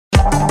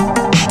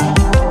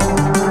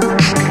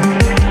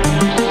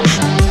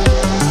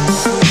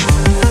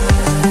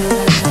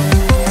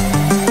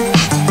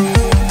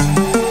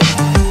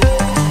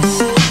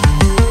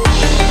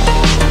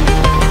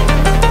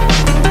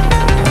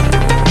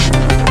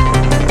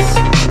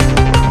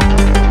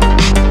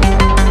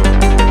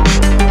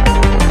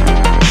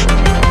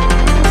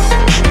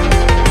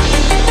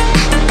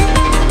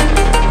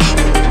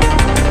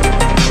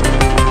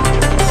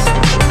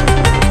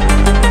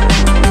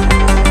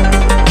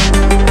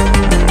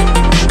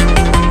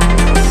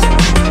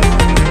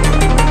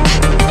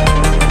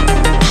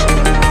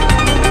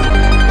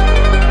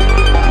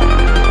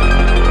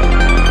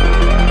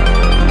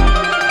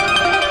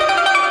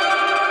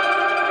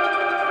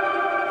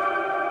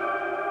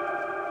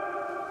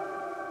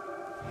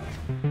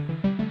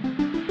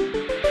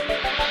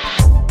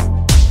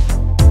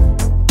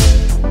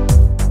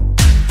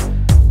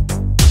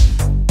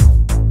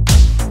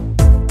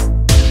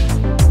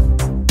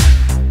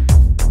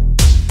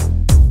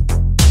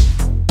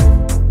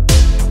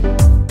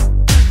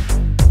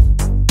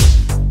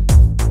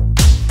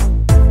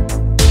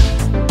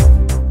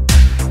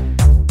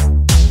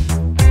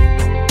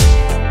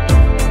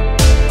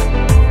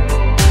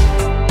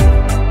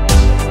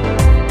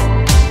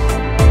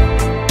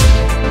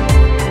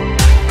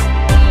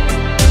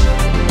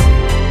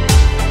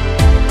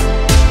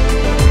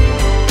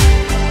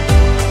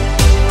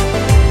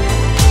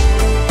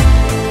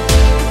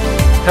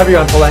Hi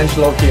everyone,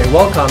 Angelo here, and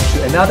welcome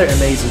to another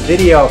amazing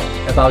video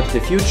about the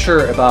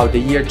future, about the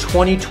year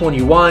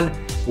 2021,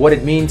 what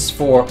it means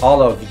for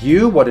all of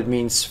you, what it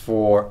means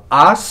for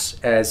us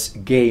as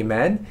gay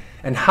men,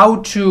 and how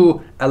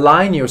to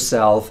align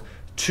yourself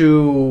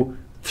to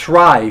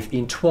thrive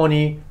in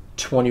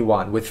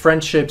 2021 with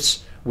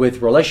friendships,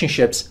 with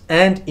relationships,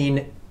 and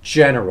in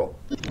general.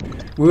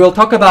 We will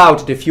talk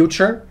about the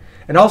future,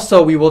 and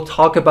also we will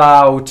talk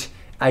about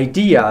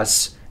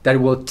ideas that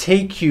will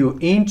take you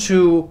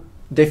into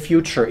the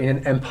future in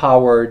an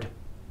empowered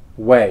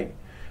way.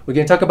 We're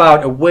going to talk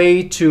about a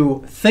way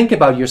to think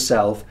about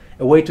yourself,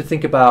 a way to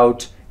think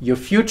about your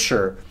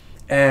future,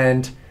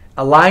 and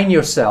align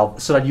yourself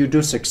so that you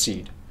do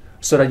succeed,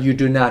 so that you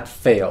do not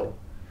fail.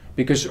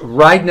 Because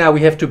right now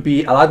we have to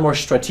be a lot more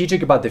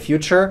strategic about the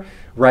future.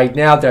 Right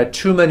now there are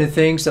too many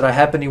things that are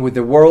happening with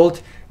the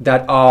world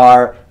that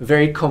are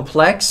very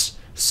complex.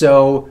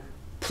 So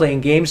playing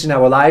games in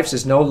our lives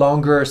is no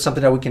longer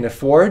something that we can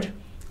afford.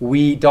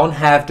 We don't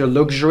have the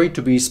luxury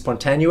to be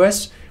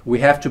spontaneous. We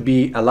have to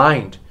be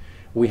aligned.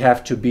 We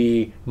have to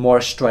be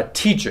more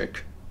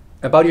strategic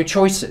about your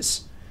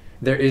choices.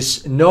 There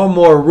is no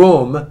more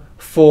room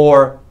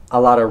for a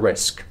lot of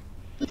risk.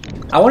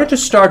 I wanted to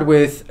start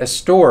with a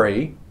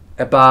story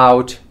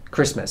about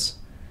Christmas.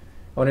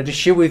 I wanted to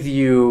share with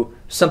you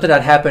something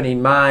that happened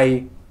in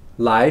my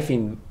life,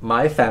 in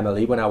my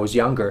family when I was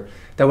younger,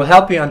 that will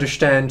help you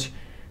understand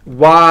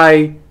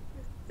why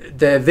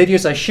the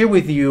videos I share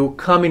with you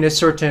come in a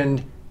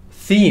certain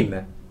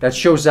theme that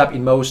shows up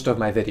in most of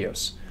my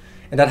videos.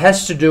 And that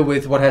has to do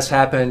with what has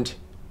happened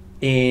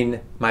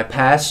in my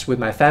past with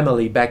my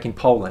family back in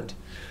Poland.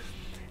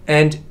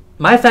 And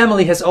my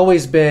family has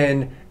always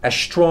been a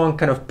strong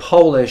kind of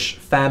Polish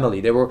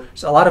family. There were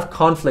a lot of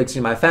conflicts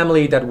in my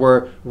family that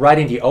were right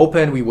in the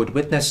open. We would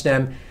witness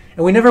them,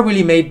 and we never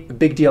really made a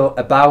big deal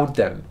about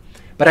them.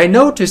 But I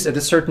noticed at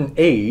a certain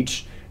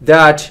age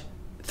that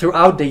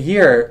throughout the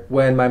year,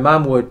 when my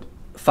mom would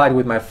fight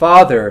with my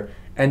father,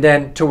 and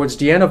then towards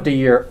the end of the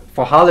year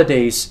for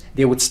holidays,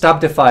 they would stop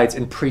the fights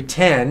and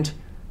pretend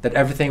that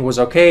everything was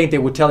okay. They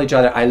would tell each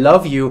other, "I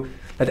love you,"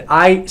 that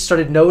I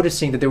started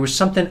noticing that there was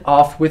something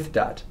off with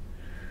that.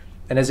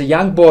 And as a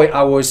young boy,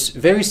 I was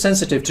very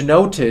sensitive to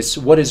notice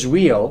what is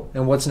real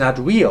and what's not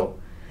real.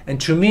 And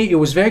to me, it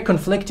was very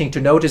conflicting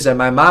to notice that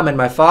my mom and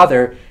my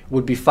father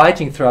would be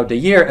fighting throughout the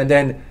year, and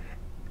then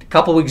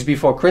couple weeks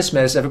before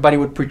Christmas, everybody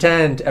would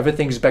pretend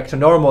everything's back to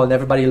normal and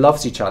everybody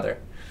loves each other.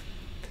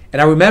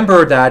 And I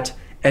remember that,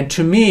 and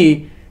to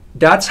me,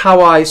 that's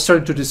how I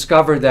started to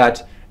discover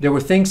that there were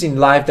things in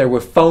life that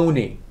were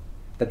phony,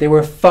 that they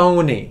were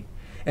phony.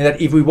 And that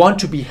if we want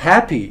to be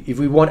happy, if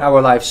we want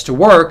our lives to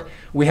work,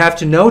 we have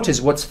to notice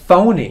what's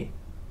phony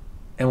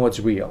and what's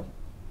real.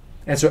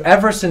 And so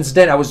ever since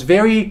then, I was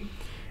very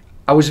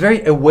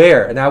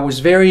aware, and I was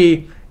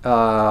very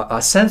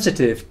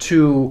sensitive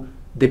to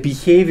the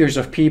behaviors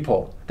of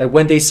people, that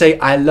when they say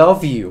 "I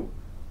love you,"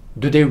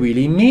 do they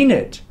really mean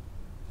it?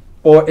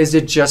 Or is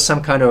it just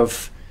some kind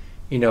of,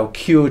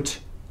 cute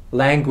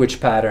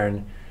language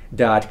pattern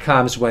that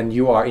comes when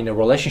you are in a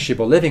relationship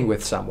or living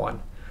with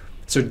someone?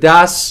 So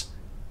does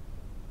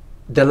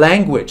the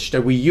language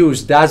that we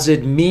use, does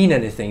it mean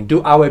anything?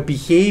 Do our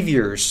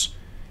behaviors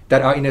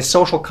that are in a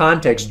social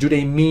context, do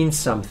they mean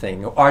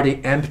something? Or are they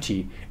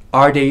empty?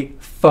 Are they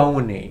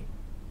phony?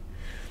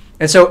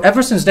 And so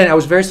ever since then, I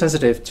was very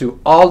sensitive to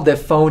all the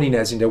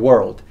phoniness in the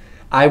world.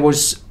 I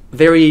was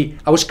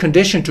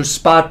conditioned to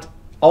spot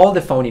all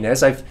the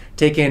phoniness. I've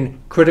taken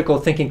critical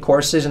thinking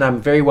courses and I'm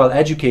very well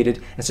educated.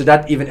 And so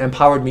that even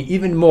empowered me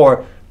even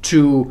more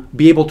to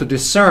be able to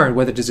discern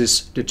whether this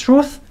is the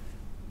truth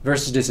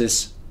versus this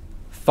is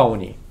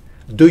phony.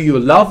 Do you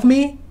love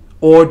me,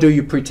 or do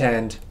you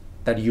pretend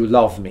that you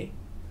love me?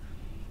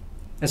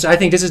 And so I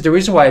think this is the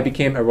reason why I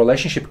became a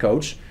relationship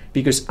coach,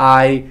 because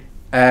I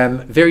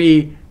am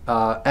very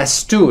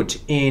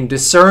astute in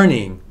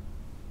discerning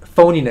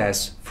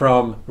phoniness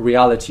from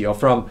reality, or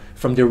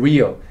from the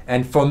real.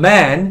 And for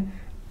men,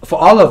 for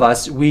all of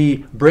us, we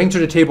bring to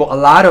the table a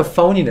lot of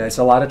phoniness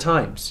a lot of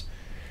times.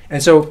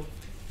 And so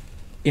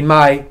in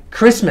my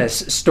Christmas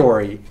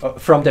story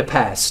from the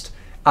past,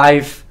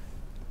 I've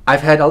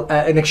had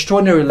an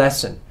extraordinary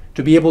lesson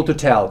to be able to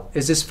tell,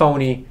 is this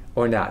phony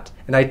or not?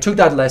 And I took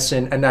that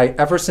lesson, and I,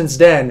 ever since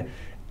then,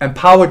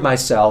 empowered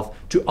myself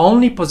to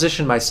only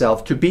position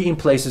myself to be in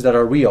places that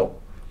are real,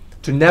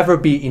 to never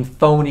be in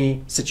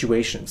phony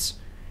situations,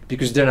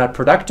 because they're not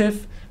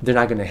productive, they're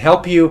not going to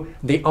help you,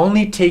 they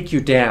only take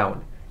you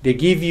down. They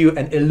give you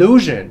an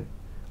illusion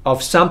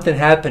of something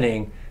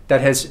happening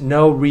that has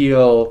no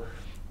real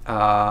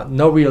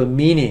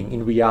meaning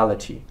in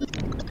reality.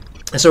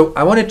 And so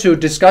I wanted to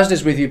discuss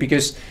this with you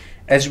because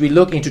as we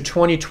look into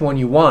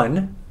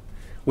 2021,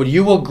 what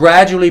you will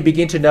gradually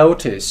begin to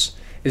notice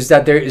is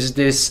that there is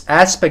this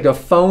aspect of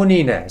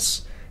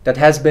phoniness that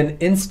has been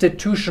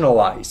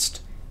institutionalized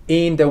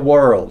in the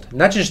world,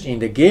 not just in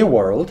the gay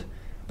world,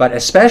 but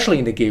especially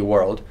in the gay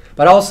world,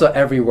 but also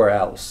everywhere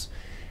else.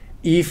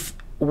 If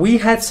we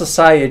had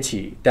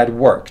society that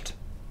worked,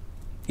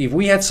 if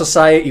we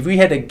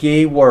had a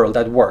gay world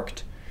that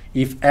worked,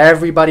 if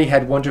everybody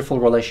had wonderful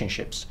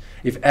relationships,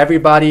 if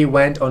everybody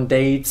went on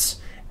dates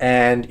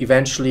and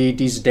eventually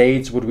these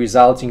dates would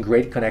result in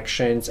great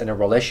connections and a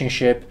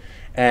relationship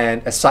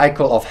and a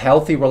cycle of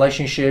healthy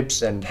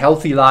relationships and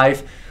healthy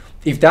life,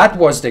 if that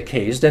was the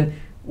case, then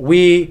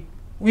we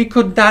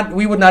would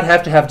not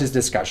have to have this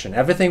discussion.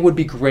 Everything would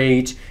be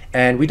great,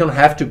 and we don't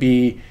have to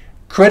be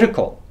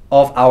critical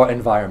of our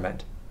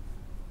environment.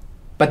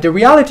 But the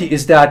reality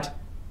is that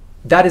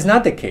that is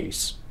not the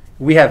case.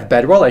 We have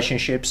bad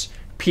relationships.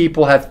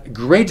 People have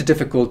great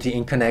difficulty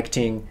in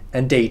connecting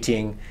and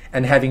dating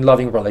and having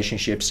loving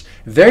relationships.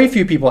 Very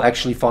few people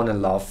actually fall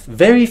in love.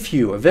 Very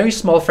few, a very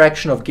small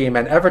fraction of gay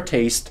men ever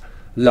taste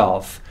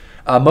love.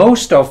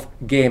 Most of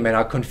gay men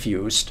are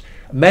confused.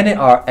 Many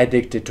are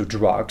addicted to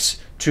drugs,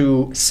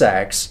 to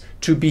sex,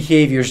 to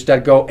behaviors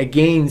that go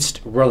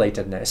against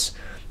relatedness.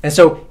 And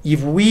so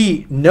if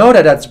we know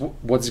that that's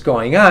what's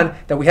going on,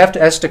 then we have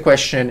to ask the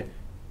question,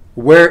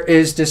 where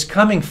is this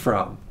coming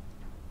from?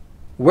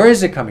 Where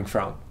is it coming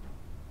from?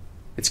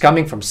 It's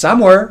coming from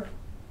somewhere.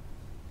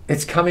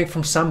 It's coming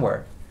from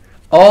somewhere.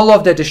 All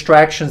of the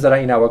distractions that are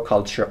in our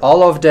culture,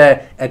 all of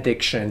the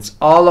addictions,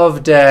 all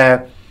of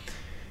the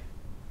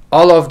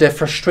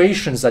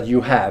frustrations that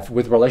you have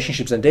with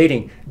relationships and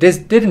dating, this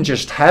didn't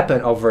just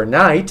happen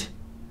overnight.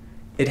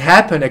 It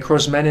happened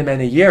across many,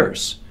 many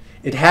years.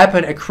 It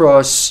happened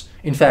across,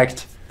 in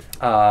fact,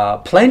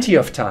 plenty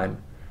of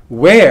time,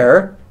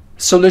 where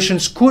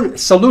solutions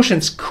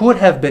could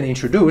have been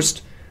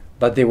introduced,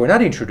 but they were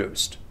not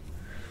introduced.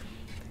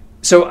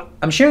 So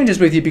I'm sharing this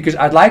with you because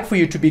I'd like for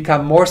you to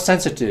become more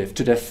sensitive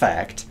to the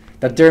fact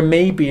that there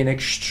may be an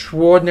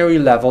extraordinary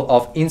level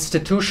of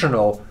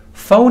institutional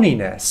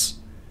phoniness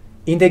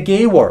in the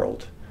gay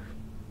world,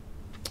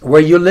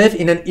 where you live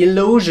in an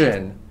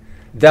illusion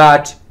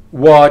that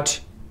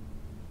what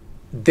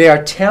they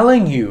are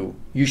telling you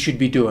you should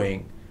be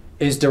doing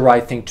is the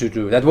right thing to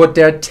do, that what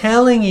they're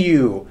telling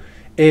you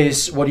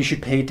is what you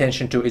should pay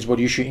attention to, is what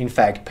you should in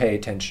fact pay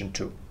attention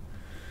to.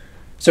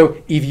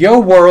 So if your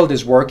world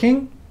is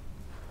working,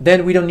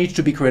 then we don't need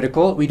to be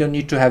critical, we don't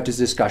need to have this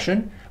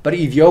discussion. But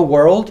if your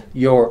world,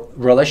 your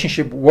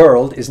relationship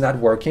world is not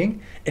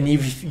working, and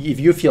if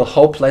you feel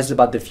hopeless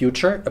about the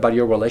future, about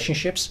your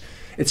relationships,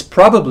 it's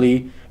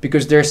probably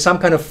because there's some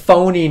kind of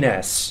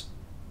phoniness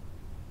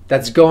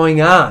that's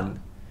going on,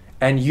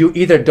 and you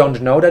either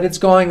don't know that it's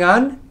going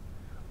on,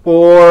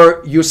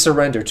 or you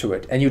surrender to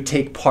it and you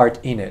take part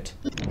in it.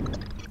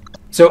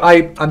 So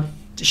I'm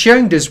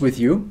sharing this with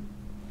you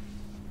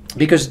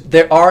because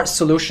there are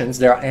solutions,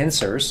 there are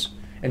answers,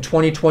 and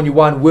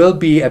 2021 will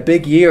be a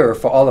big year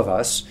for all of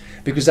us,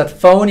 because that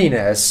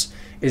phoniness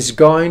is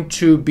going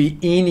to be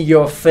in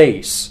your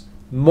face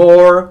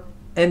more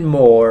and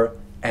more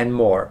and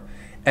more.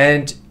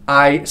 And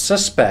I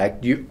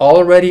suspect you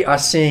already are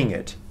seeing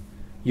it.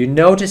 You're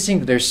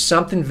noticing that there's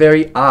something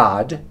very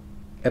odd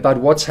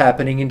about what's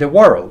happening in the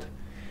world.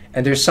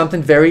 And there's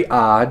something very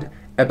odd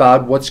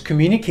about what's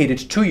communicated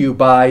to you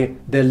by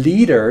the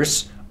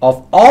leaders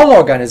of all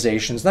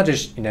organizations, not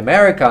just in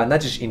America,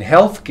 not just in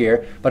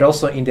healthcare, but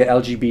also in the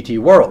LGBT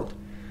world.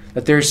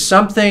 That there's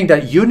something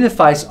that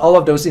unifies all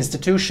of those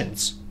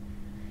institutions.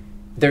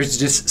 There's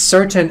this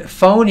certain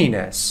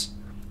phoniness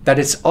that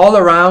is all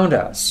around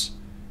us,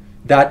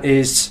 that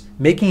is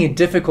making it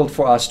difficult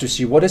for us to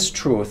see what is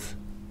truth,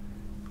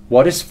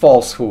 what is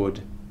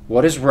falsehood,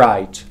 what is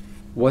right,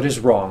 what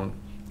is wrong.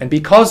 And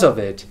because of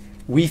it,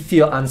 we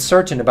feel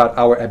uncertain about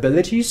our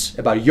abilities,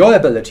 about your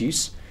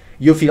abilities.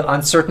 You feel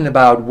uncertain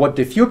about what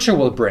the future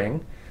will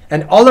bring.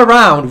 And all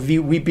around,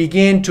 we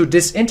begin to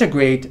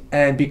disintegrate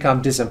and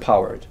become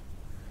disempowered.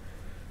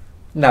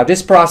 Now,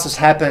 this process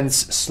happens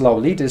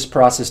slowly. This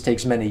process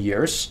takes many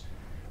years,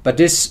 but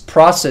this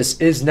process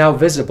is now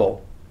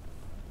visible.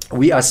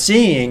 We are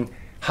seeing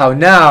how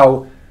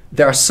now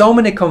there are so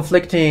many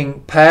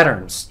conflicting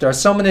patterns. There are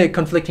so many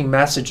conflicting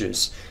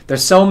messages.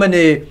 There's so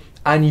many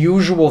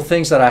unusual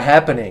things that are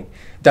happening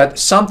that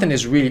something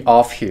is really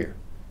off here.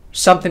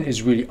 Something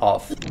is really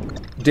off.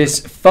 This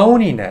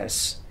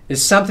phoniness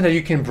is something that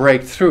you can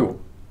break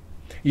through.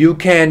 You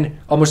can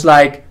almost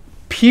like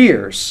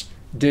pierce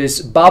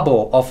this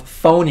bubble of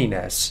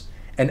phoniness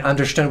and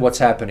understand what's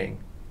happening.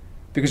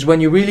 Because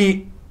when you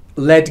really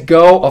let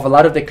go of a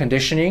lot of the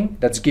conditioning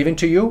that's given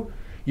to you,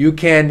 you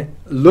can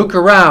look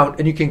around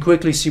and you can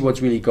quickly see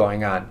what's really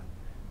going on.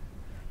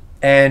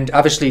 And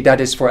obviously that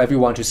is for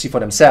everyone to see for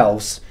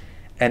themselves.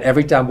 And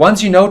every time,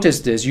 once you notice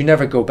this, you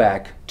never go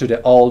back to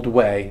the old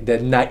way, the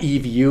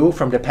naive you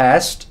from the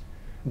past,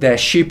 the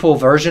sheeple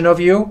version of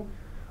you.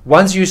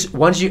 Once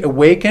you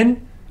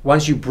awaken,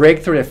 once you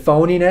break through the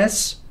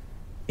phoniness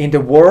in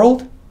the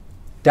world,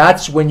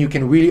 that's when you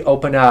can really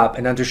open up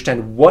and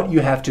understand what you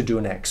have to do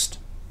next.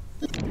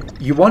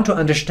 You want to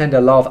understand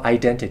the law of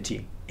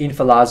identity in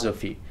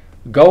philosophy.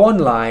 Go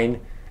online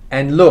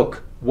and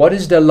look, what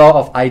is the law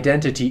of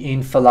identity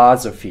in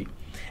philosophy?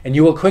 And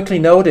you will quickly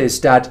notice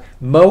that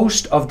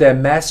most of the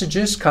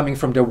messages coming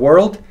from the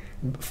world,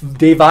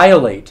 they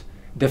violate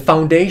the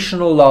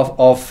foundational law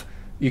of,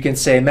 you can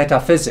say,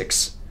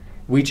 metaphysics,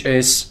 which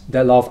is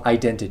the law of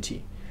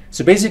identity.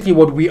 So basically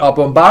what we are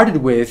bombarded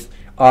with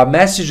are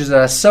messages that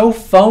are so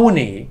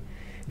phony,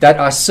 that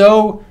are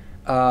so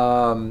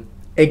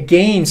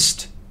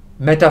against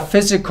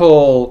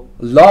metaphysical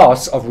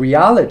laws of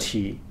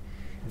reality,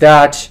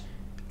 that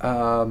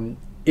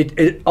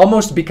it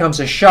almost becomes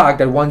a shock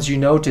that once you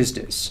notice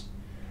this.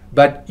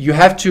 But you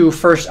have to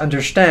first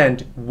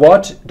understand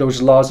what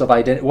those laws of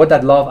what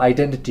that law of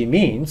identity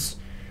means,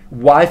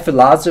 why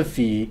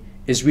philosophy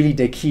is really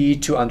the key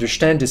to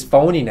understand this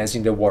phoniness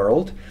in the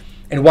world,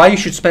 and why you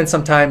should spend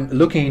some time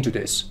looking into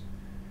this.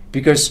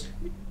 Because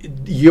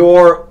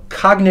your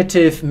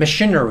cognitive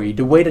machinery,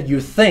 the way that you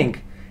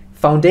think,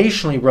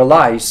 foundationally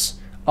relies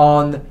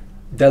on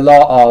the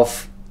law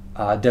of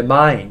the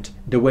mind,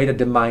 the way that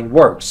the mind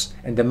works.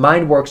 And the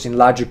mind works in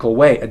logical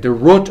way. At the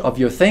root of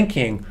your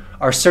thinking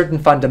are certain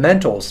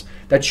fundamentals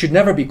that should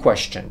never be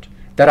questioned,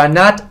 that are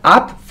not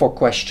up for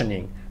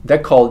questioning. They're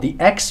called the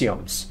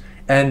axioms.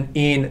 And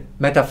in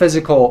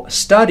metaphysical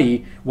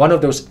study, one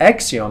of those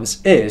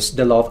axioms is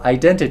the law of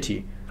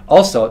identity,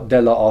 also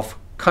the law of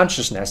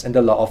consciousness and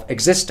the law of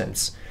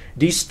existence.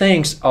 These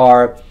things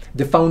are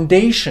the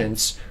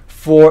foundations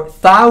for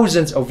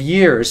thousands of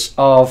years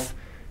of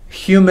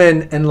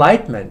human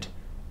enlightenment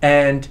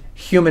and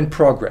human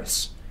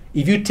progress.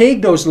 If you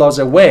take those laws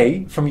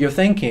away from your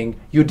thinking,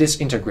 you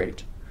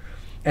disintegrate.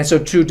 And so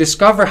to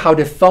discover how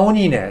the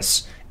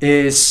phoniness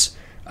is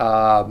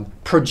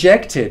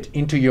projected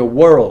into your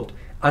world,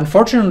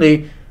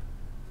 unfortunately,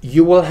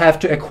 you will have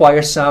to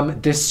acquire some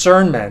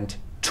discernment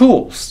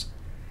tools.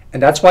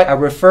 And that's why I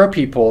refer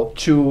people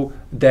to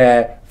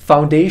the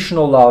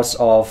foundational laws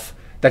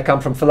that come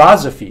from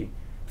philosophy,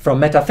 from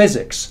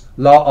metaphysics,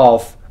 law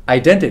of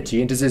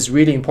identity, and this is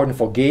really important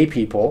for gay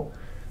people.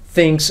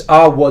 Things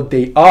are what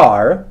they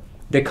are,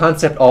 the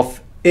concept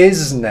of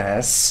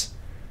isness.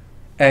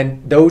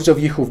 And those of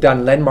you who've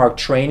done landmark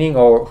training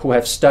or who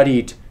have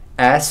studied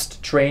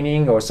AST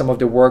training or some of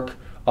the work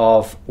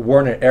of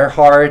Werner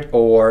Erhard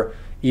or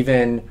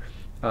even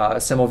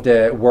some of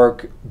the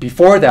work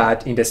before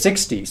that in the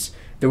 60s,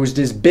 there was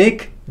this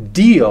big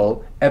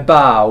deal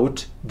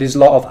about this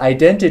law of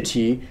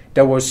identity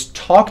that was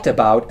talked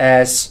about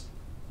as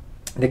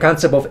the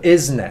concept of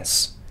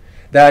isness.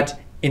 That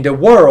in the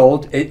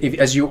world,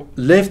 as you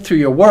live through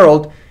your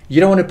world, you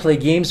don't want to play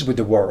games with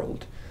the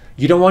world.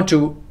 You don't want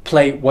to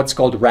play what's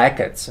called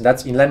rackets. And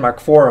that's in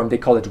Landmark Forum, they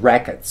call it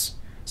rackets.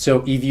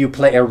 So if you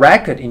play a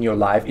racket in your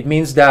life, it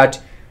means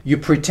that you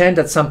pretend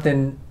that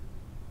something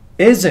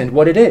isn't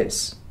what it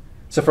is.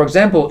 So for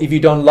example, if you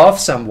don't love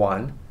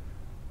someone,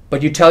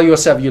 but you tell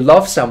yourself you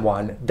love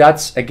someone,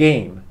 that's a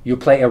game. You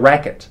play a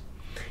racket.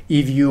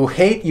 If you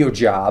hate your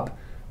job,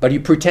 but you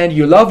pretend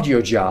you loved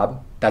your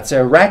job, that's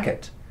a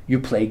racket. You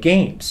play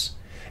games.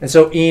 And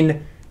so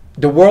in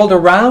the world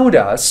around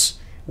us,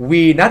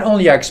 we not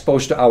only are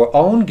exposed to our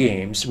own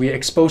games, we are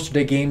exposed to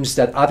the games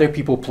that other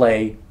people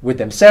play with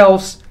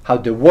themselves, how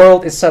the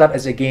world is set up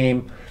as a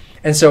game.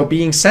 And so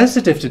being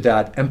sensitive to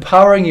that,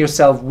 empowering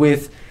yourself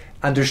with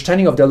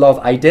understanding of the law of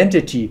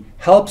identity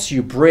helps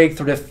you break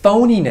through the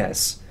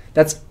phoniness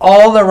that's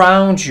all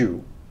around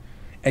you.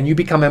 And you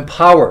become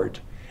empowered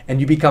and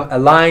you become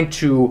aligned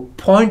to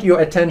point your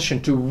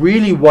attention to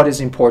really what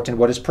is important,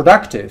 what is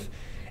productive,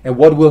 and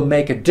what will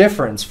make a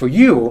difference for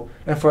you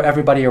and for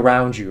everybody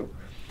around you.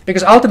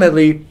 Because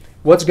ultimately,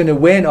 what's going to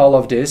win all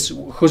of this,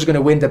 who's going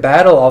to win the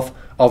battle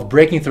of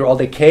breaking through all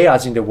the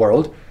chaos in the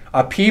world,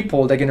 are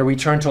people that are going to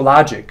return to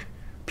logic,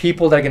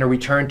 people that are going to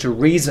return to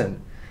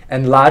reason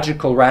and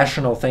logical,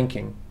 rational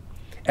thinking,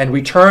 and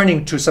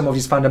returning to some of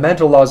these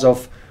fundamental laws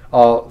of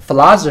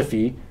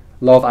philosophy,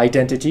 law of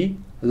identity,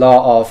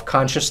 law of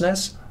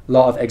consciousness,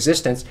 law of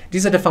existence.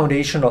 These are the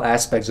foundational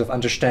aspects of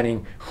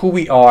understanding who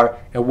we are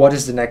and what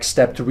is the next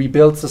step to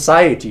rebuild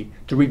society,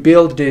 to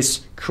rebuild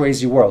this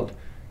crazy world.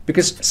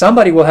 Because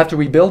somebody will have to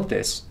rebuild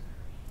this.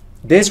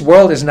 This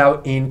world is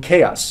now in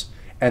chaos,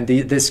 and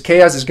this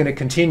chaos is going to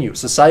continue.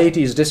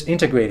 Society is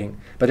disintegrating,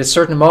 but at a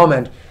certain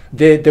moment,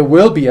 there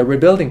will be a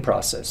rebuilding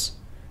process.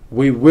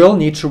 We will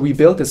need to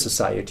rebuild the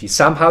society.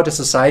 Somehow the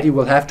society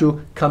will have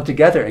to come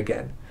together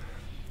again.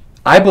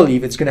 I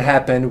believe it's going to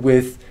happen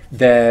with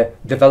the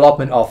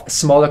development of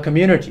smaller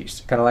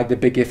communities, kind of like the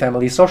Big Gay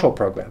Family Social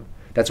Program.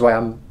 That's why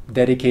I'm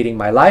dedicating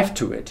my life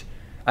to it.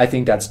 I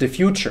think that's the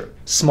future.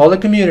 Smaller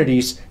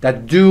communities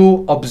that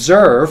do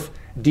observe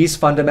these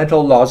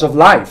fundamental laws of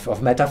life,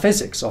 of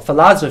metaphysics, of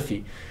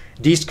philosophy.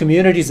 These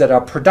communities that are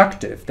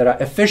productive, that are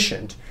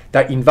efficient,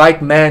 that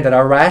invite men that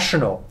are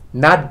rational,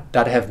 not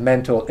that have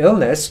mental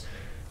illness,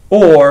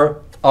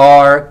 or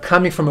are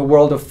coming from a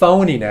world of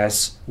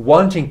phoniness,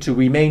 wanting to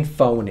remain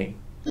phony.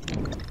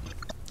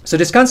 So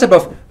this concept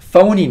of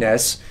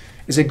phoniness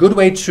is a good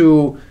way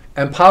to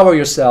empower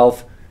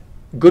yourself,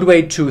 good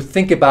way to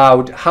think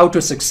about how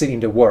to succeed in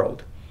the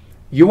world.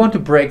 You want to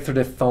break through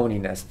the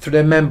phoniness, through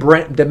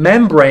the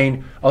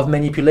membrane of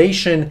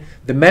manipulation,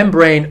 the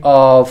membrane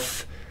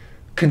of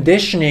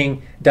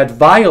conditioning that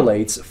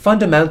violates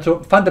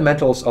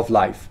fundamentals of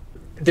life.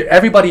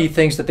 Everybody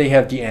thinks that they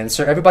have the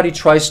answer. Everybody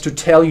tries to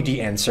tell you the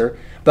answer.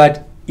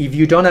 But if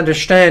you don't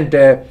understand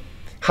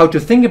how to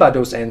think about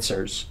those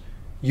answers,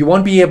 you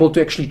won't be able to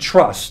actually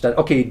trust that,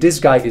 okay, this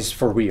guy is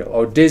for real,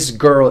 or this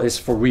girl is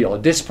for real, or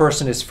this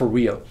person is for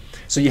real.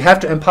 So you have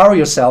to empower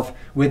yourself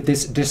with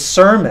this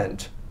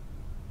discernment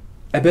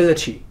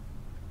ability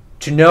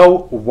to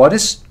know what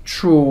is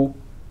true,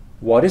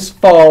 what is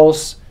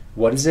false,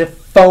 what is a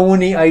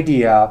phony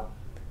idea,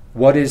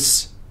 what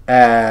is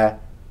an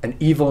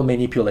evil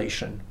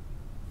manipulation.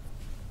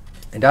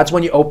 And that's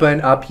when you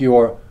open up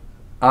your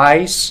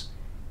eyes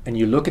and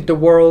you look at the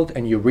world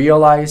and you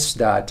realize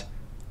that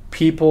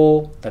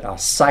people that are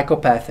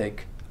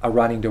psychopathic are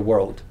running the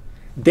world.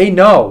 They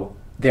know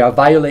they are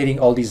violating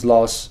all these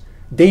laws.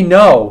 They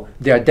know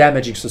they are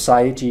damaging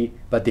society,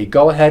 but they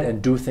go ahead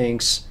and do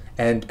things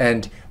and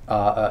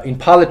in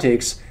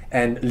politics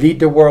and lead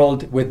the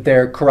world with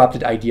their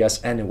corrupted ideas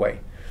anyway.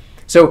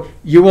 So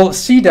you will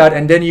see that,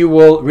 and then you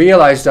will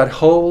realize that,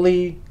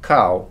 holy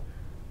cow,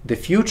 the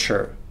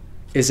future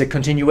is a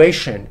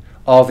continuation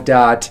of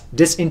that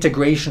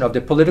disintegration of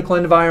the political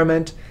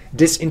environment,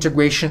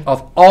 disintegration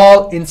of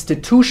all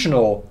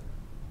institutional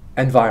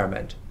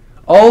environment.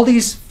 All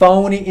these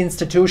phony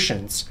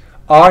institutions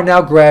are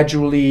now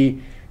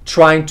gradually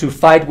trying to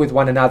fight with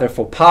one another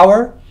for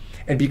power,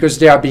 and because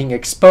they are being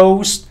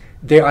exposed,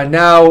 they are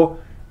now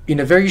in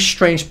a very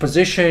strange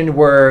position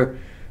where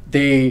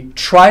they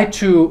try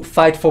to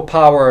fight for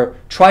power,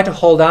 try to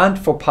hold on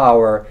for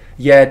power,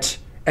 yet,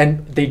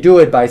 and they do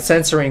it by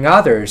censoring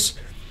others.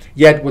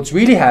 Yet what's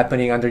really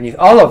happening underneath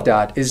all of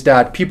that is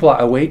that people are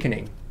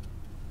awakening.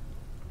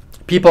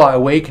 People are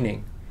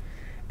awakening.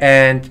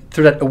 And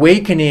through that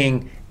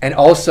awakening and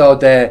also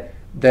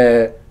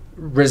the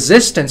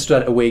resistance to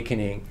that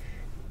awakening,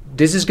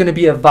 this is going to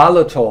be a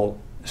volatile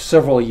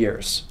several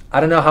years. I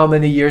don't know how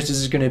many years this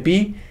is going to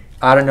be.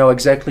 I don't know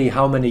exactly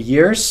how many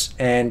years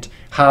and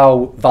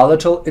how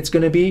volatile it's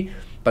going to be,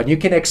 but you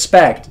can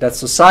expect that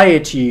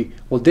society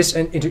will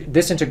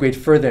disintegrate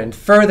further and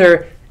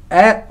further,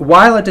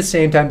 while at the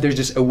same time there's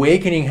this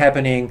awakening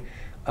happening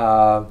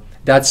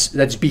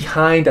that's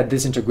behind that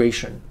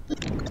disintegration.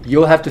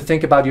 You'll have to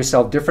think about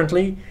yourself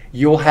differently.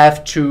 You'll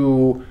have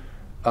to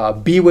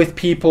be with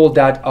people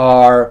that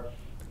are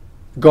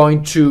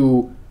going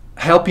to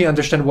help you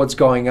understand what's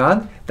going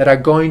on, that are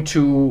going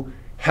to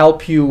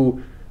help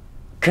you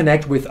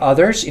connect with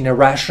others in a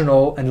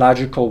rational and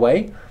logical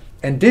way.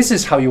 And this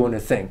is how you want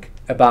to think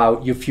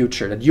about your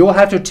future, that you'll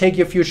have to take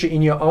your future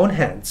in your own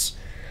hands,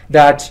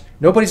 that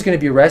nobody's going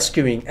to be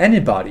rescuing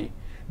anybody.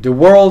 The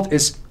world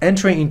is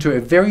entering into a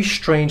very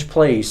strange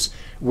place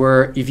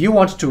where if you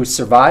want to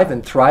survive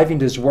and thrive in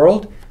this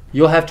world,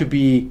 you'll have to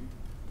be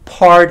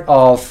part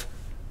of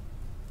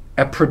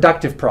a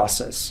productive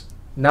process,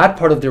 not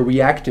part of the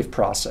reactive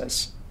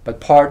process, but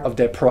part of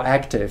the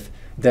proactive,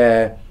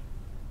 the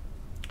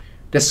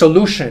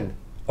solution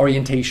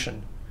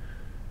orientation.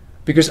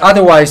 Because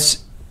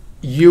otherwise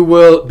you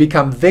will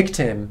become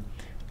victim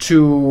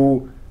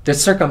to the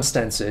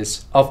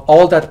circumstances of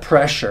all that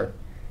pressure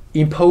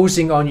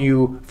imposing on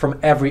you from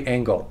every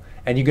angle,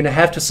 and you're going to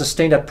have to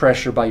sustain that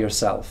pressure by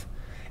yourself.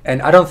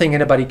 And I don't think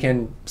anybody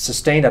can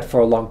sustain that for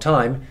a long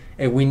time,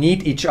 and we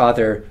need each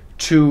other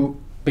to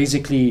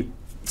basically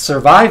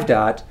survive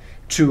that,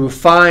 to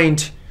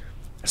find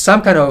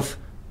some kind of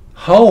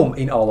home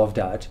in all of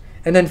that,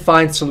 and then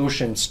find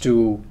solutions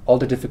to all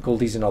the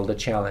difficulties and all the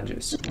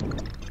challenges.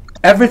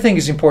 Everything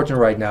is important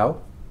right now.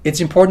 It's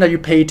important that you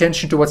pay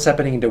attention to what's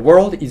happening in the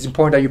world. It's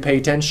important that you pay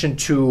attention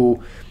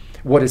to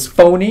what is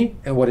phony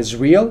and what is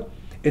real.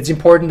 It's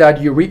important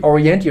that you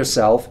reorient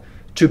yourself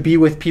to be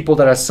with people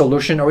that are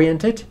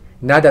solution-oriented,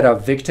 not that are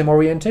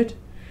victim-oriented.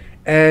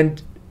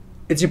 And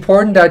it's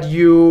important that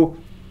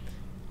you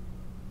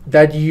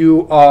that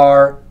you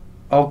are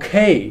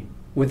okay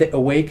with the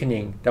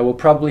awakening that will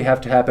probably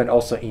have to happen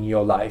also in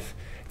your life.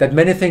 That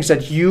many things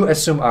that you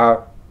assume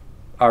are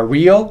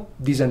real,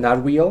 these are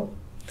not real.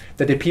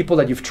 That the people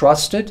that you've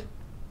trusted,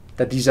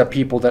 that these are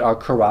people that are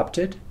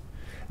corrupted.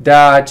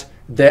 That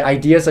the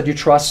ideas that you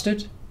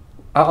trusted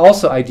are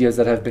also ideas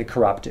that have been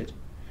corrupted.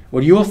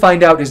 What you will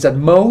find out is that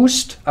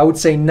most, I would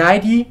say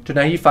 90 to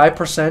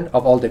 95%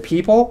 of all the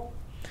people,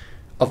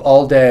 of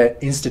all the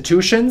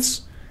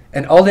institutions,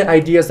 and all the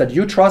ideas that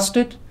you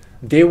trusted,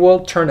 they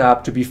will turn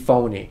out to be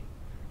phony.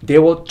 They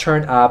will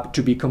turn out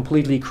to be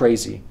completely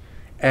crazy.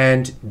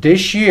 And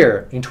this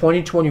year, in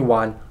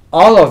 2021,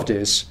 all of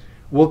this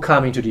will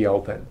come into the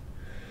open.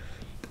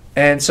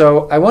 And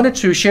so I wanted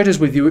to share this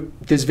with you,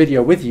 this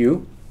video with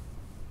you.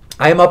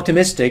 I am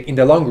optimistic in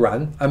the long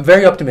run. I'm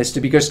very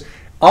optimistic because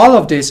all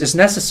of this is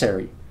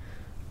necessary.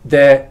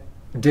 The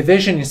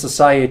division in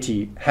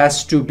society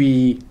has to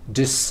be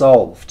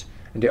dissolved.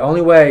 And the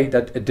only way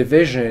that a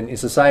division in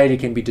society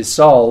can be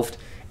dissolved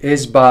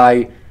is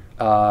by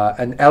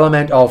an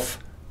element of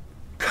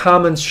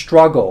common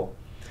struggle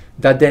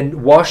that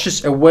then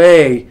washes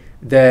away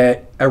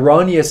the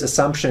erroneous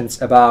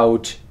assumptions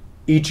about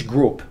each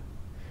group.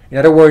 In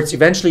other words,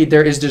 eventually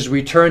there is this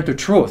return to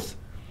truth.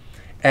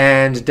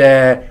 And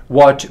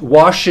what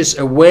washes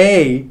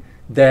away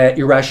the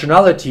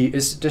irrationality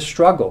is the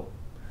struggle.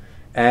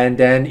 And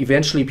then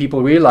eventually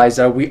people realize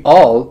that we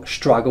all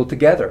struggle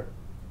together.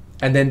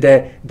 And then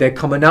the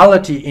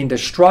commonality in the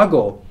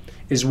struggle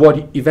is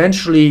what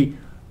eventually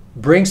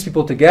brings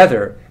people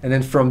together. And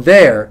then from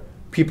there,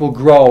 people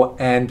grow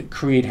and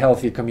create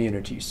healthier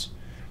communities.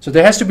 So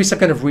there has to be some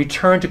kind of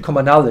return to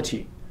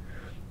commonality.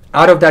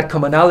 Out of that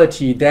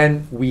commonality,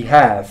 then we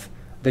have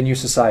the new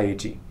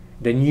society,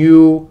 the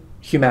new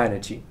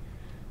humanity.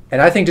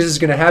 And I think this is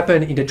going to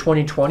happen in the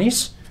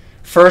 2020s.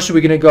 First,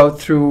 we're going to go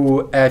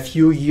through a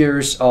few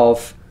years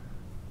of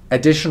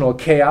additional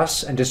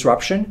chaos and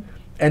disruption.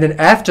 And then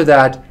after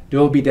that, there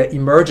will be the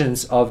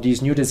emergence of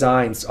these new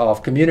designs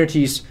of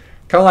communities,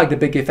 kind of like the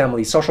Big Gay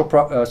Family social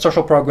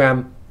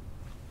program,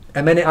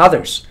 and many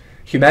others.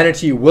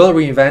 Humanity will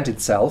reinvent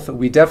itself.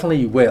 We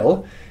definitely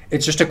will.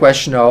 It's just a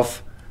question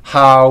of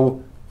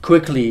how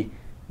quickly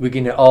we're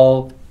going to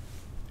all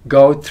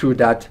go through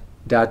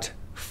that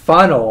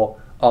funnel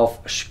of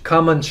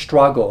common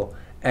struggle,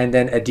 and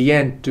then at the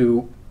end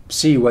to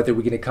see whether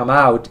we're going to come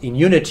out in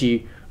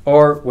unity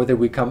or whether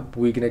we're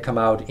going to come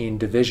out in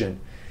division.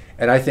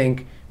 And I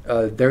think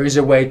there is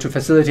a way to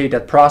facilitate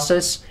that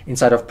process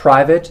inside of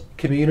private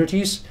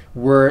communities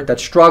where that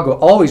struggle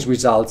always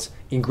results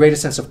in greater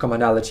sense of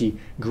commonality,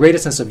 greater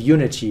sense of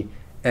unity,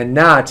 and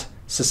not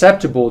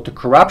susceptible to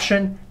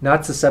corruption,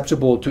 not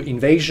susceptible to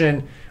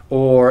invasion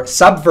or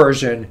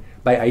subversion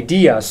by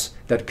ideas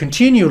that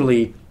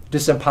continually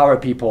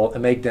disempower people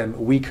and make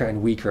them weaker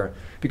and weaker.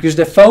 Because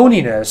the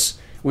phoniness,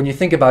 when you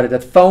think about it,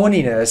 that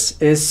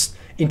phoniness is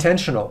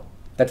intentional.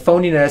 That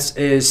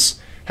phoniness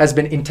has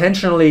been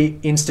intentionally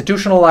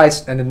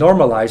institutionalized and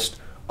normalized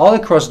all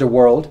across the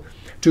world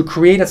to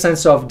create a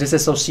sense of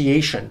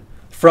disassociation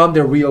from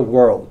the real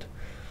world.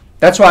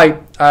 That's why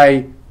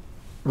I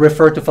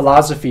refer to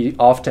philosophy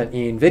often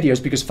in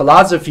videos, because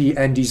philosophy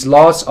and these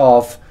laws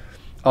of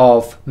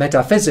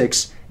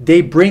metaphysics,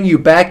 they bring you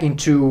back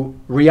into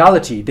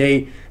reality.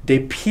 They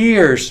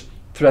pierce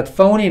through that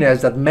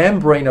phoniness, that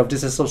membrane of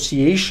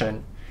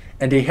disassociation,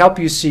 and they help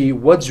you see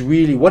what is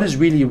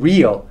really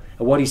real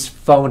and what is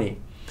phony.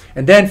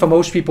 And then for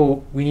most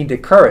people, we need the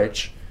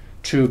courage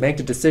to make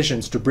the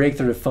decisions to break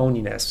through the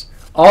phoniness.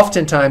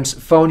 Oftentimes,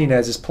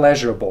 phoniness is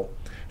pleasurable.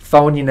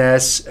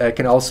 Phoniness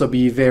can also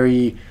be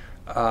very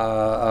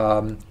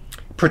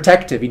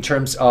protective in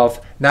terms of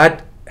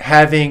not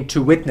having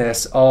to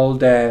witness all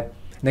the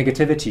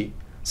negativity.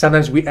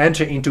 Sometimes we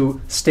enter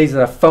into states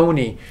that are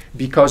phony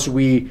because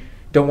we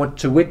don't want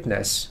to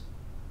witness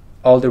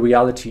all the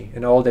reality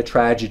and all the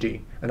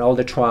tragedy and all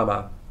the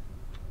trauma,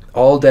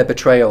 all the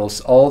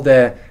betrayals, all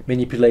the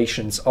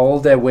manipulations, all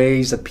the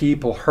ways that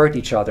people hurt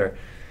each other,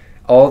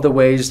 all the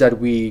ways that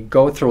we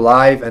go through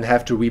life and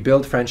have to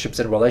rebuild friendships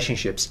and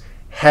relationships.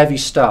 Heavy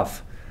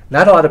stuff.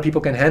 Not a lot of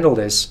people can handle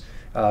this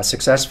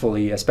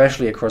successfully,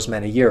 especially across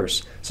many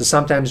years. So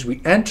sometimes we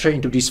enter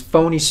into these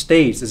phony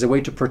states as a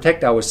way to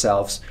protect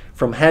ourselves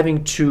from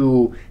having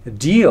to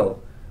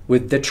deal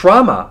with the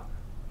trauma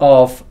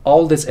of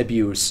all this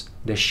abuse,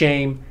 the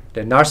shame,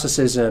 the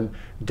narcissism,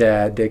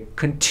 the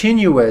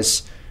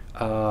continuous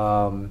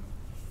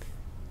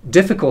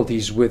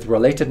difficulties with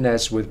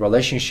relatedness, with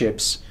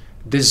relationships,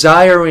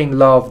 desiring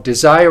love,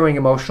 desiring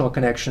emotional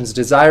connections,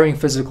 desiring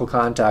physical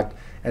contact,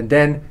 and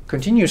then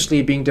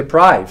continuously being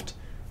deprived,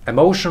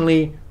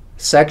 emotionally,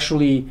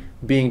 sexually,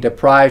 being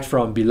deprived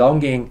from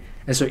belonging.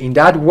 And so in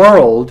that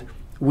world,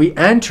 we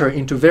enter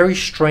into very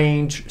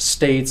strange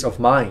states of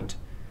mind.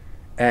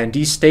 And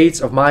these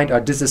states of mind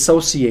are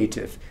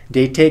disassociative.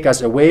 They take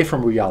us away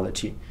from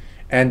reality.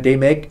 And they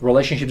make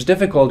relationships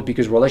difficult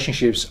because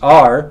relationships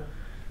are,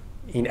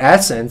 in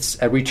essence,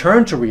 a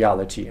return to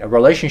reality. A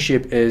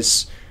relationship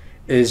is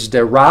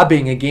the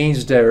rubbing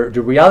against the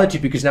reality,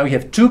 because now you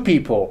have two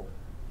people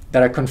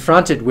that are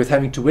confronted with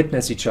having to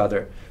witness each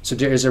other. So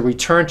there is a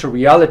return to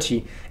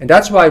reality. And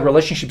that's why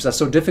relationships are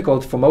so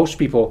difficult for most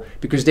people,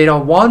 because they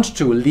don't want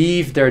to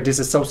leave their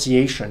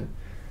disassociation.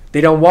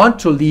 They don't want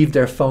to leave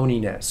their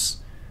phoniness.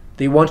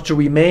 They want to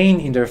remain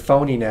in their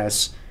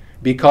phoniness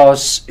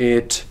because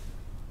it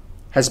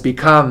has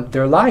become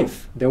their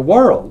life, their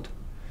world.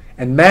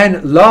 And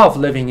men love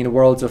living in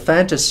worlds of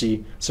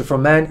fantasy. So for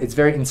men, it's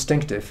very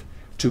instinctive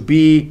to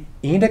be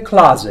in the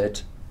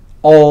closet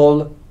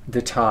all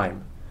the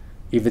time.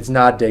 If it's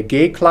not the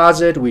gay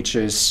closet, which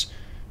is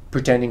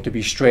pretending to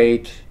be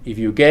straight, if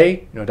you're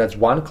gay, that's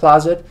one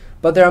closet.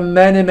 But there are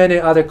many, many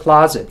other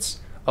closets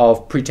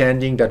of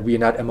pretending that we are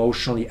not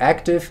emotionally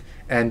active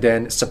and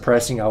then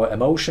suppressing our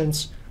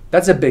emotions.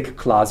 That's a big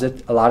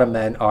closet a lot of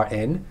men are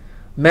in.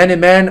 Many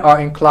men are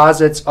in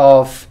closets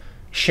of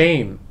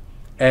shame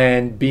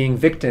and being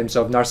victims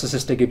of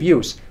narcissistic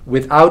abuse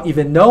without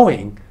even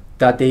knowing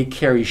that they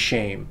carry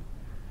shame,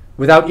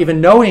 without even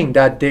knowing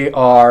that they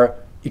are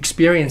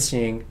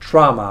experiencing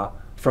trauma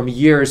from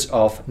years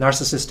of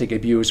narcissistic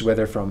abuse,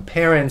 whether from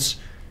parents,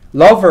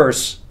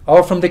 lovers,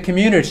 or from the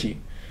community.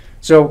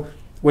 So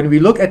when we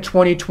look at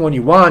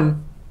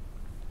 2021,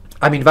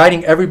 I'm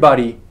inviting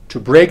everybody to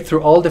break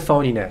through all the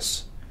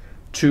phoniness,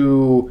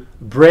 to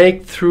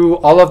break through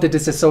all of the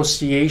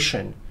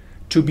disassociation,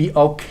 to be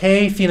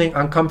okay feeling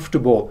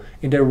uncomfortable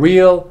in the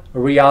real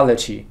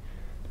reality,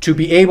 to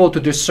be able to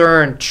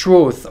discern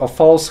truth or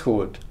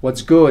falsehood,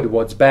 what's good,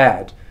 what's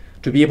bad,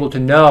 to be able to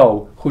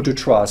know who to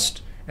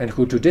trust and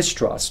who to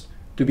distrust,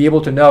 to be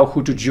able to know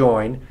who to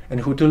join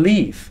and who to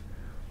leave.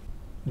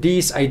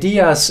 These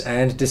ideas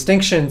and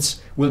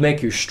distinctions will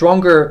make you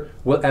stronger,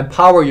 will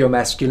empower your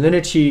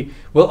masculinity,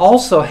 will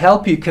also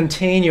help you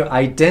contain your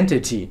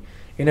identity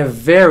in a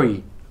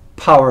very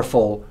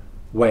powerful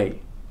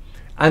way.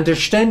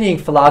 Understanding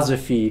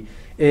philosophy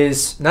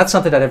is not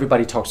something that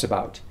everybody talks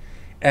about.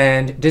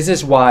 And this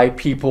is why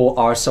people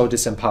are so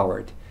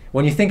disempowered.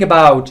 When you think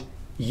about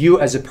you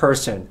as a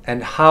person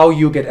and how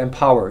you get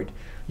empowered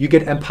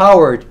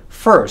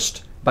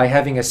first by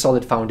having a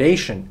solid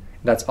foundation.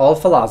 That's all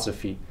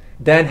philosophy.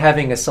 Then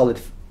having a solid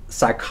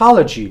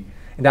psychology,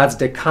 and that's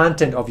the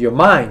content of your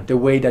mind, the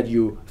way that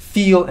you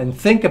feel and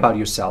think about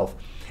yourself.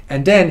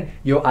 And then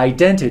your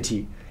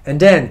identity, and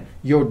then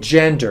your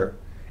gender,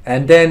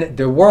 and then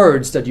the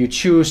words that you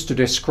choose to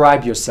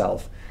describe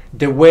yourself,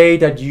 the way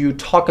that you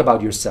talk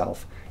about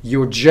yourself,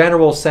 your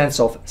general sense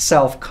of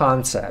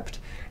self-concept,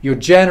 your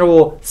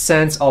general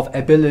sense of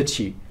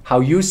ability, how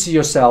you see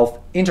yourself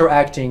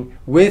interacting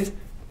with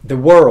the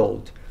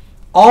world.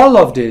 All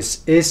of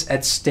this is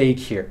at stake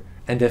here.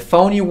 And the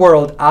phony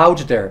world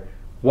out there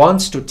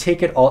wants to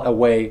take it all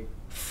away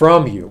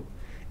from you.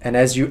 And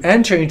as you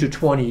enter into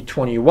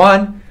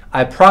 2021,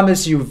 I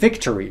promise you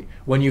victory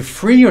when you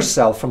free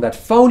yourself from that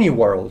phony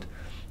world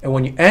and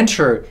when you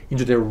enter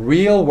into the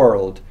real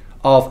world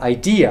of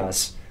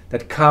ideas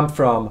that come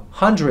from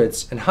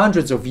hundreds and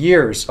hundreds of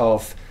years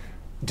of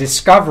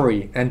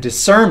discovery and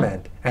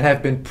discernment and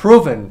have been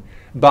proven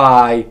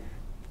by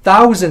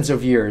thousands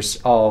of years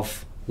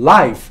of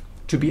life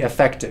to be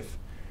effective.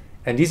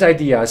 And these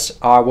ideas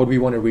are what we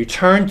want to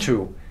return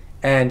to.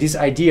 And these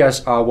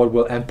ideas are what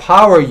will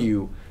empower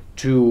you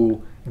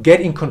to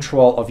get in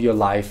control of your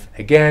life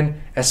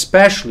again,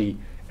 especially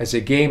as a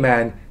gay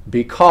man,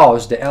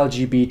 because the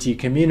LGBT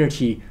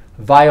community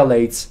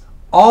violates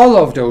all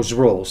of those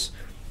rules.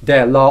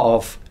 The law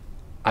of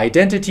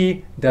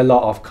identity, the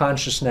law of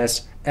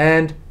consciousness,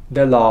 and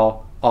the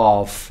law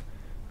of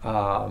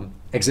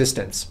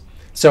existence.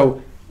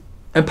 So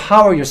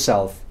empower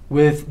yourself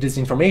with this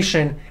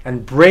information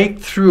and break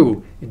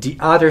through the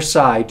other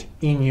side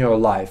in your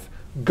life.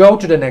 Go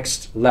to the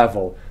next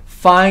level.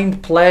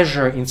 Find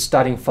pleasure in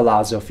studying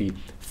philosophy.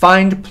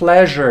 Find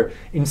pleasure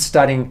in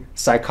studying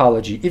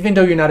psychology. Even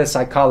though you're not a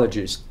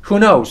psychologist, who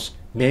knows?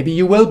 Maybe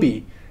you will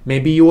be.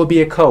 Maybe you will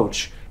be a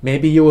coach.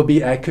 Maybe you will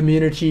be a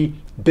community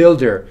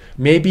builder.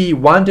 Maybe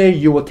one day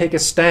you will take a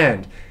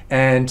stand.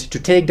 And to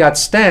take that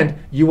stand,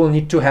 you will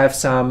need to have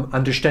some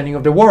understanding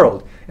of the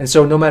world. And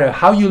so no matter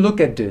how you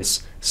look at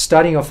this,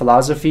 studying of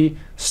philosophy,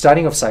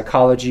 studying of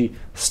psychology,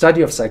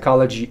 study of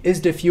psychology is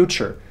the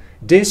future.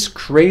 This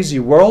crazy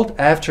world,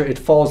 after it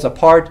falls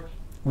apart,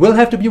 will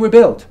have to be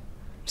rebuilt.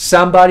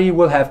 Somebody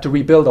will have to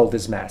rebuild all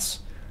this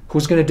mess.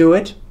 Who's going to do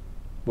it?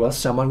 Well,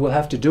 someone will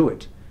have to do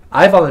it.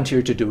 I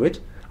volunteer to do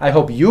it. I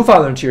hope you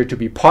volunteer to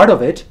be part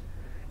of it.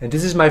 And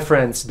this is, my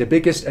friends, the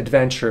biggest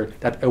adventure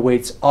that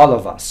awaits all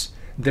of us.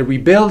 The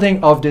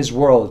rebuilding of this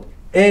world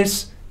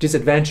is this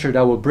adventure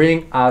that will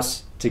bring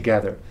us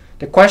together.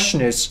 The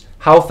question is,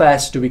 how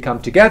fast do we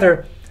come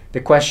together?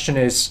 The question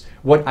is,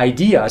 what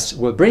ideas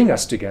will bring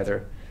us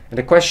together? And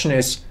the question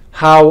is,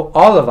 how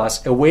all of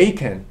us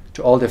awaken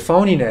to all the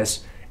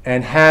phoniness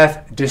and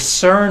have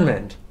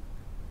discernment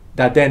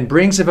that then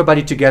brings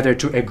everybody together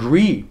to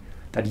agree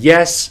that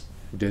yes,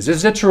 this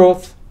is the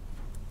truth,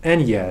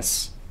 and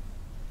yes,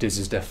 this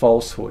is the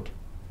falsehood.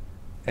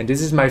 And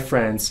this is, my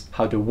friends,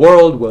 how the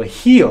world will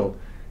heal,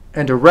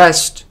 and the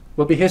rest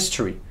will be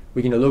history.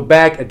 We're going to look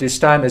back at this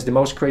time as the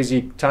most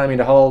crazy time in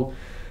the whole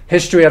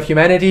history of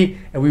humanity,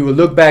 and we will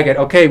look back at,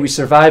 okay, we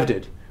survived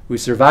it. We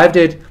survived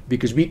it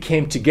because we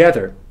came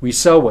together. We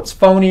saw what's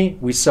phony,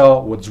 we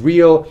saw what's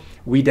real.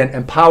 We then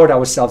empowered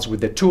ourselves with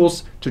the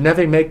tools to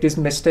never make this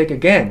mistake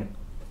again.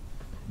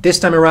 This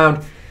time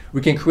around,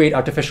 we can create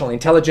artificial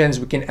intelligence.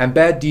 We can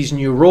embed these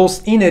new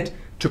rules in it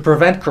to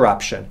prevent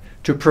corruption,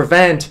 to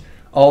prevent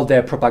all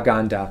the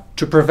propaganda,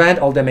 to prevent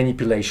all the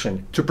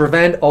manipulation, to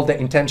prevent all the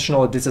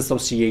intentional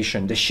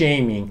disassociation, the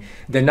shaming,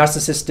 the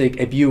narcissistic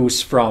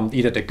abuse from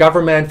either the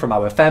government, from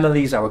our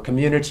families, our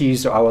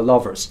communities, or our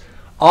lovers.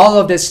 All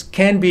of this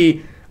can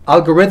be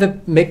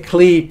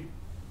algorithmically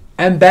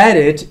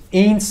embedded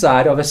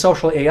inside of a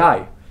social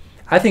AI.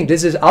 I think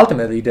this is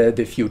ultimately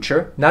the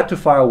future, not too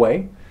far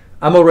away.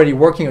 I'm already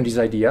working on these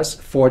ideas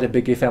for the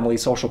Big Gay Family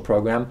Social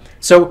Program.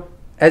 So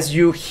as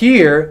you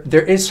hear,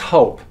 there is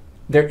hope.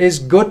 There is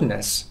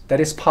goodness that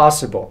is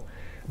possible.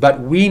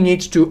 But we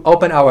need to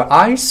open our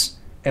eyes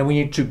and we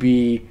need to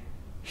be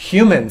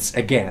humans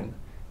again.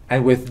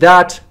 And with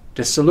that,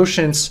 the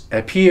solutions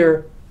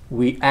appear.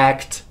 We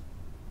act.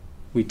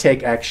 We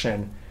take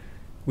action,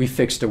 we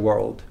fix the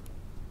world,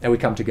 and we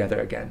come together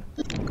again.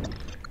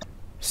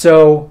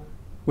 So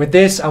with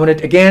this, I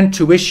wanted again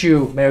to wish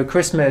you Merry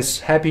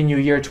Christmas, Happy New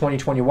Year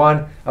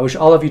 2021. I wish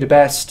all of you the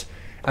best.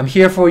 I'm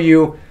here for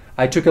you.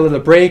 I took a little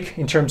break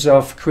in terms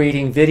of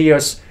creating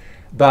videos,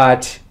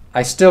 but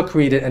I still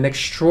created an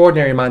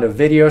extraordinary amount of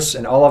videos,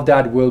 and all of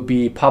that will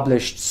be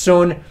published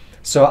soon.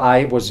 So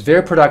I was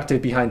very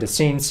productive behind the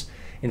scenes.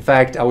 In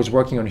fact, I was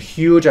working on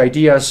huge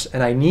ideas,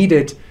 and I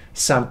needed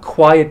some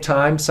quiet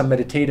time, some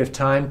meditative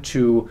time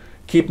to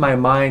keep my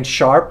mind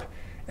sharp.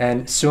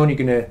 And soon you're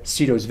gonna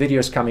see those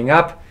videos coming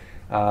up.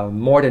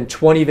 More than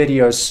 20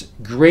 videos,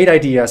 great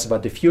ideas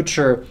about the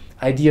future,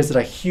 ideas that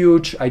are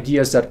huge,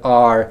 ideas that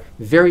are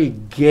very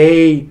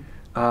gay,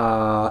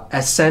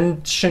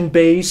 ascension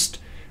based.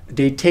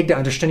 They take the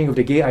understanding of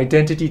the gay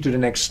identity to the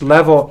next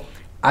level.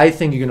 I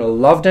think you're gonna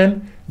love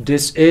them.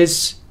 This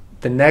is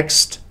the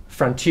next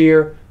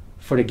frontier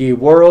for the gay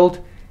world,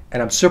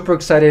 and I'm super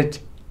excited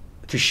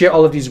to share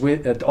all of these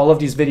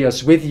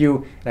videos with you,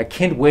 and I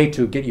can't wait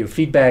to get your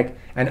feedback.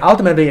 And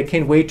ultimately, I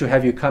can't wait to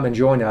have you come and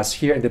join us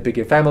here in the Big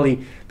Gay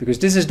Family, because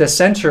this is the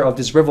center of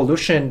this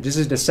revolution. This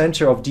is the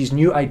center of these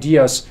new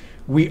ideas.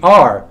 We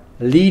are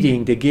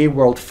leading the gay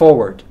world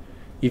forward.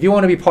 If you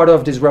want to be part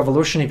of this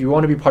revolution, if you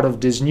want to be part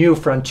of this new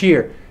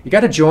frontier, you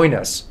got to join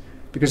us,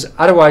 because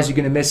otherwise you're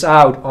going to miss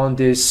out on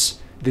this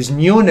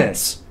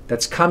newness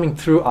that's coming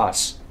through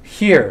us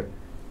here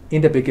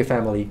in the Big Gay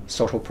Family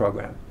Social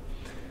Program.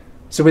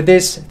 So with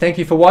this, thank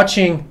you for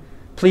watching.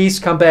 Please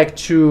come back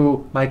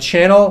to my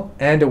channel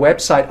and the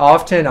website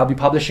often. I'll be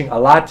publishing a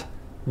lot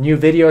new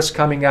videos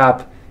coming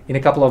up in a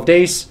couple of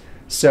days.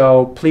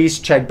 So please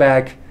check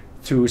back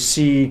to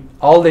see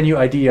all the new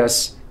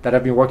ideas that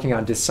I've been working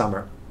on this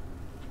summer.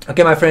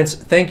 Okay, my friends,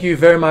 thank you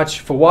very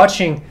much for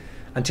watching.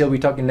 Until we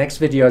talk in the next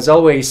video, as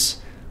always,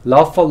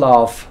 love for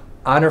love,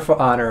 honor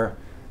for honor.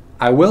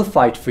 I will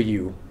fight for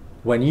you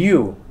when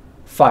you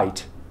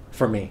fight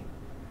for me.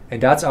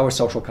 And that's our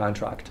social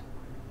contract.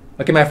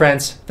 Okay, my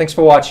friends, thanks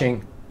for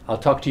watching. I'll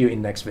talk to you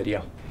in the next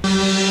video.